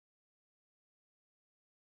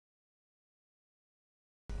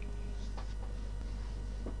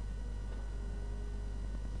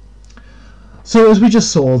So as we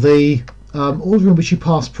just saw, the order in which you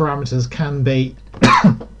pass parameters can be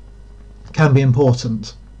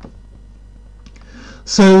important.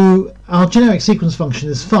 So our generic sequence function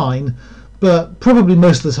is fine, but probably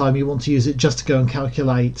most of the time you want to use it just to go and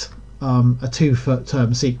calculate a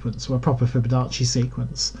two-term sequence, or a proper Fibonacci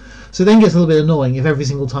sequence. So it then gets a little bit annoying if every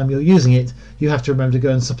single time you're using it you have to remember to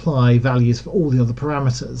go and supply values for all the other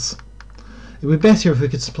parameters. It would be better if we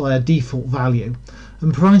could supply a default value,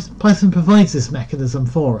 and Python provides this mechanism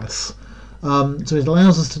for us. So it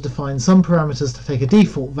allows us to define some parameters to take a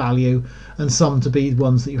default value and some to be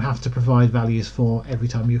ones that you have to provide values for every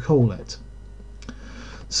time you call it.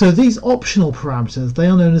 So these optional parameters, they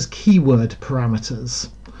are known as keyword parameters,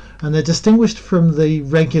 and they're distinguished from the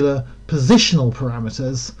regular positional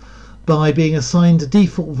parameters by being assigned a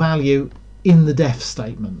default value in the def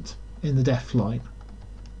statement, in the def line.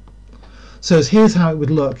 So here's how it would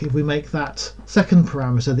look if we make that second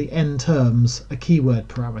parameter, the n terms, a keyword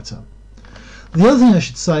parameter. The other thing I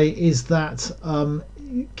should say is that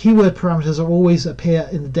keyword parameters always appear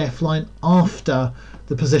in the def line after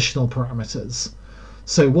the positional parameters.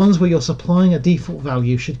 So ones where you're supplying a default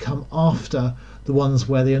value should come after the ones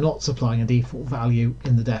where they are not supplying a default value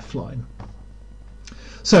in the def line.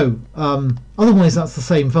 So otherwise that's the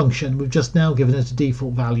same function, we've just now given it a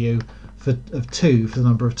default value of 2 for the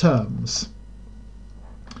number of terms.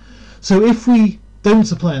 So if we don't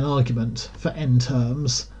supply an argument for n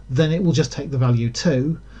terms, then it will just take the value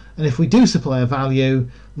 2, and if we do supply a value,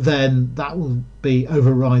 then that will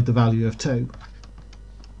override the value of 2.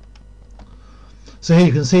 So here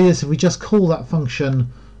you can see this, if we just call that function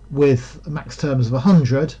with max terms of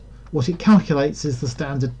 100, what it calculates is the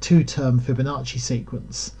standard 2-term Fibonacci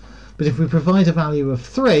sequence. But if we provide a value of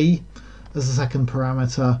 3 as the second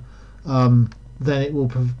parameter, then it will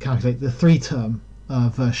calculate the 3-term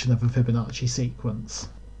version of a Fibonacci sequence.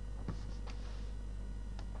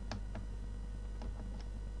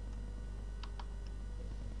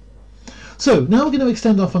 So now we're going to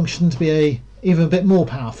extend our function to be even a bit more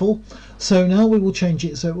powerful. So now we will change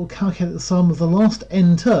it so it will calculate the sum of the last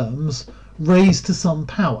n terms raised to some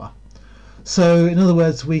power. So in other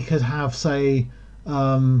words, we could have, say,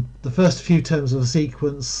 the first few terms of a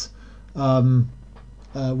sequence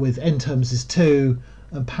with n terms is 2,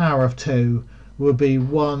 and power of 2 would be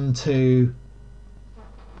 1 to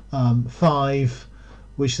 5,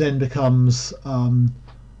 which then becomes 1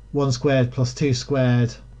 squared plus 2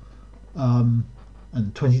 squared,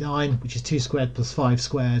 and 29, which is 2 squared plus 5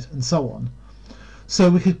 squared, and so on. So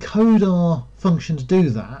we could code our function to do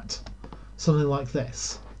that, something like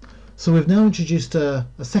this. So we've now introduced a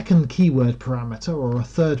second keyword parameter, or a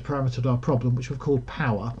third parameter to our problem, which we've called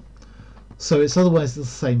power. So it's otherwise the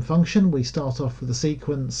same function. We start off with a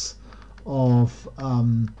sequence of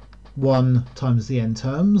 1 times the n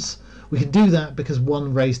terms. We can do that because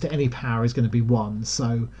 1 raised to any power is going to be 1,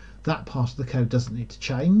 so that part of the code doesn't need to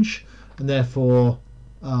change, and therefore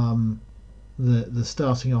the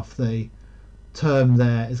starting off the term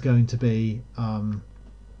there is going to be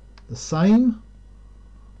the same,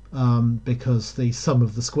 because the sum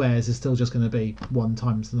of the squares is still just going to be 1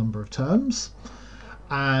 times the number of terms.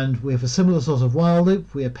 And we have a similar sort of while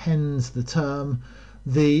loop. We append the term.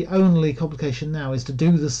 The only complication now is to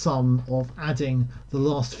do the sum of adding the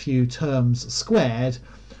last few terms squared.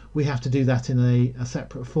 We have to do that in a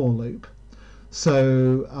separate for loop.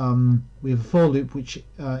 So we have a for loop which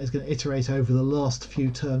is going to iterate over the last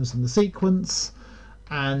few terms in the sequence,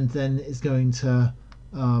 and then is going to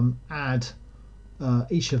add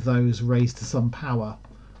each of those raised to some power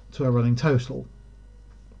to a running total.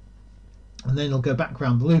 And then it'll go back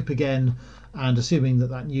around the loop again, and assuming that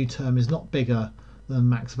that new term is not bigger than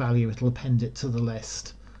max value, it'll append it to the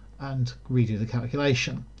list and redo the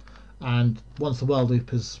calculation. And once the while loop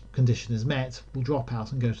condition is met, we'll drop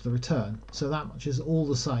out and go to the return. So that much is all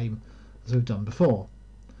the same as we've done before.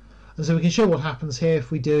 And so we can show what happens here if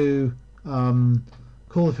we do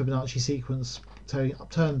call the Fibonacci sequence, so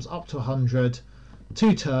terms up to 100,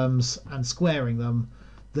 2 terms, and squaring them.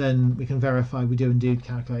 Then we can verify we do indeed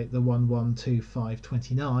calculate the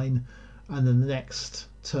 112529, and then the next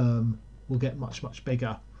term will get much, much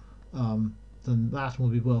bigger than that, and will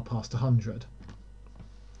be well past 100.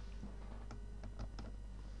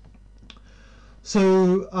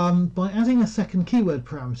 So by adding a second keyword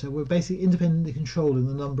parameter, we're basically independently controlling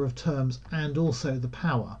the number of terms and also the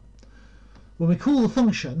power. When we call the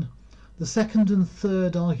function, the second and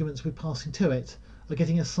third arguments we're passing to it are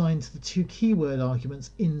getting assigned to the 2 keyword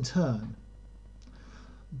arguments in turn.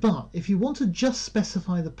 But if you want to just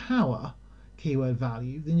specify the power keyword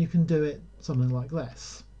value, then you can do it something like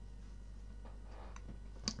this.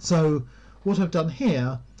 So what I've done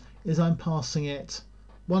here is I'm passing it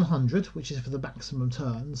 100, which is for the maximum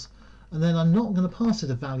turns, and then I'm not going to pass it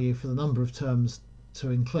a value for the number of terms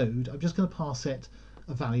to include. I'm just going to pass it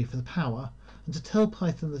a value for the power, and to tell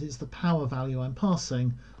Python that it's the power value I'm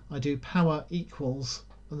passing, I do power equals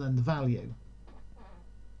and then the value.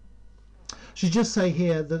 Should just say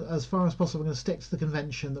here that as far as possible I'm going to stick to the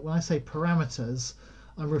convention that when I say parameters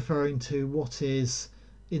I'm referring to what is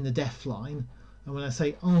in the def line, and when I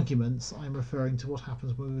say arguments I'm referring to what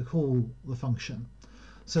happens when we call the function.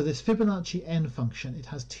 So this Fibonacci n function, it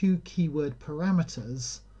has two keyword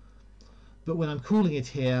parameters, but when I'm calling it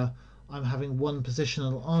here I'm having one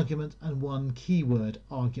positional argument and one keyword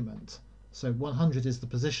argument. So 100 is the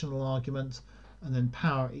positional argument, and then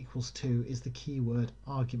power equals 2 is the keyword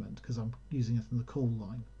argument because I'm using it in the call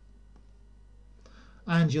line.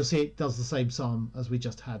 And you'll see it does the same sum as we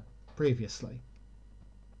just had previously.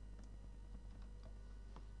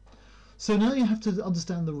 So now you have to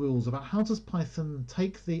understand the rules about how does Python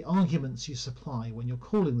take the arguments you supply when you're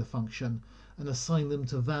calling the function and assign them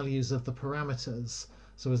to values of the parameters,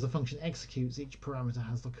 so as the function executes each parameter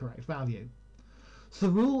has the correct value. So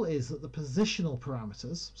the rule is that the positional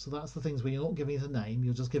parameters, so that's the things where you're not giving it a name,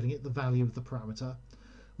 you're just giving it the value of the parameter,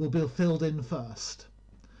 will be filled in first.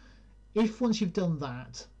 If once you've done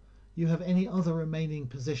that you have any other remaining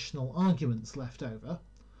positional arguments left over,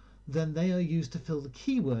 then they are used to fill the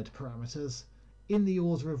keyword parameters in the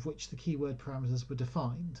order of which the keyword parameters were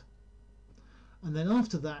defined. And then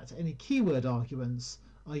after that, any keyword arguments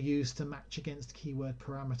are used to match against keyword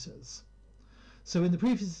parameters. So in the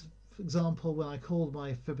previous example, when I called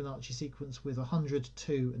my Fibonacci sequence with 100,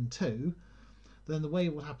 2 and 2, then the way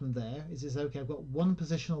what happened there is okay, I've got one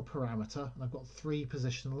positional parameter and I've got three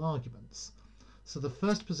positional arguments. So the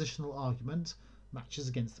first positional argument matches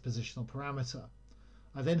against the positional parameter.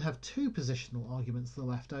 I then have two positional arguments that are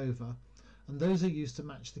left over, and those are used to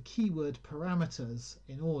match the keyword parameters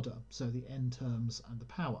in order, so the n terms and the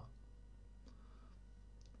power.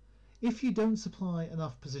 If you don't supply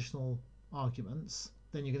enough positional arguments,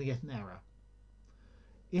 then you're going to get an error.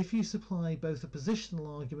 If you supply both a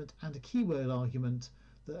positional argument and a keyword argument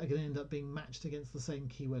that are going to end up being matched against the same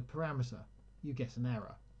keyword parameter, you get an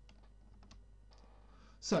error.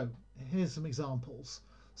 So here's some examples.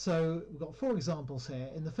 So we've got four examples here.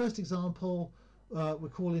 In the first example, we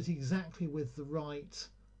call it exactly with the right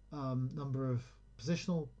number of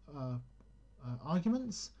positional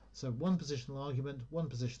arguments. So one positional argument, one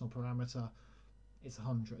positional parameter, it's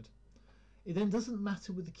 100. It then doesn't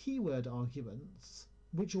matter with the keyword arguments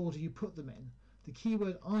which order you put them in. The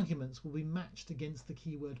keyword arguments will be matched against the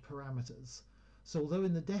keyword parameters. So although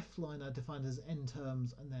in the def line I defined as n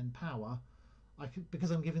terms and then power, because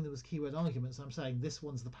I'm giving them as keyword arguments, I'm saying this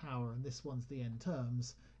one's the power and this one's the n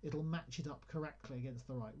terms, it'll match it up correctly against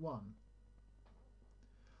the right one.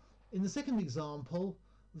 In the second example,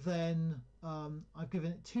 then I've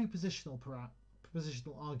given it two positional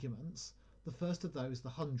arguments. The first of those, the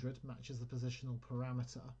 100, matches the positional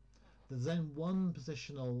parameter. There's then one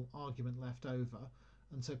positional argument left over,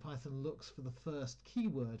 and so Python looks for the first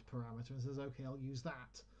keyword parameter and says, okay, I'll use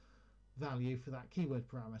that value for that keyword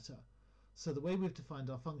parameter. So the way we've defined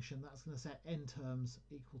our function, that's going to set n terms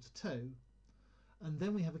equal to 2, and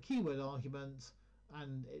then we have a keyword argument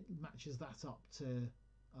and it matches that up to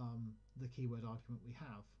the keyword argument we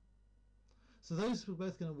have. So those are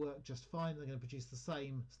both going to work just fine. They're going to produce the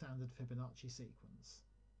same standard Fibonacci sequence.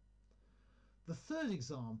 The third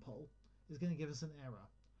example is going to give us an error.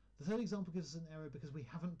 The third example gives us an error because we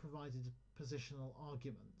haven't provided positional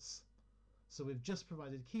arguments. So we've just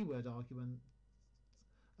provided keyword argument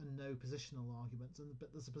and no positional arguments,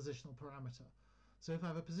 but there's a positional parameter. So if I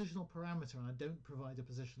have a positional parameter and I don't provide a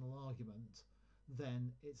positional argument,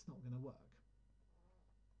 then it's not going to work.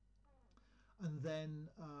 And then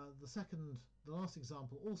the last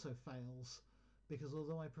example also fails because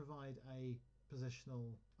although I provide a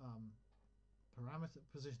positional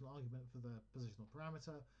positional argument for the positional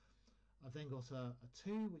parameter, I've then got a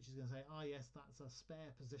 2, which is going to say, ah yes, that's a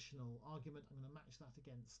spare positional argument. I'm going to match that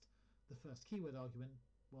against the first keyword argument.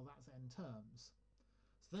 Well, that's n terms.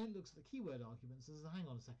 So then it looks at the keyword arguments and says, hang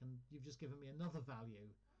on a second, you've just given me another value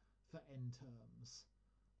for n terms.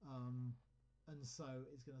 And so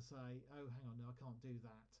it's going to say, oh, hang on, no, I can't do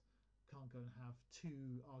that. Can't go and have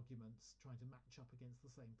two arguments trying to match up against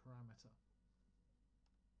the same parameter.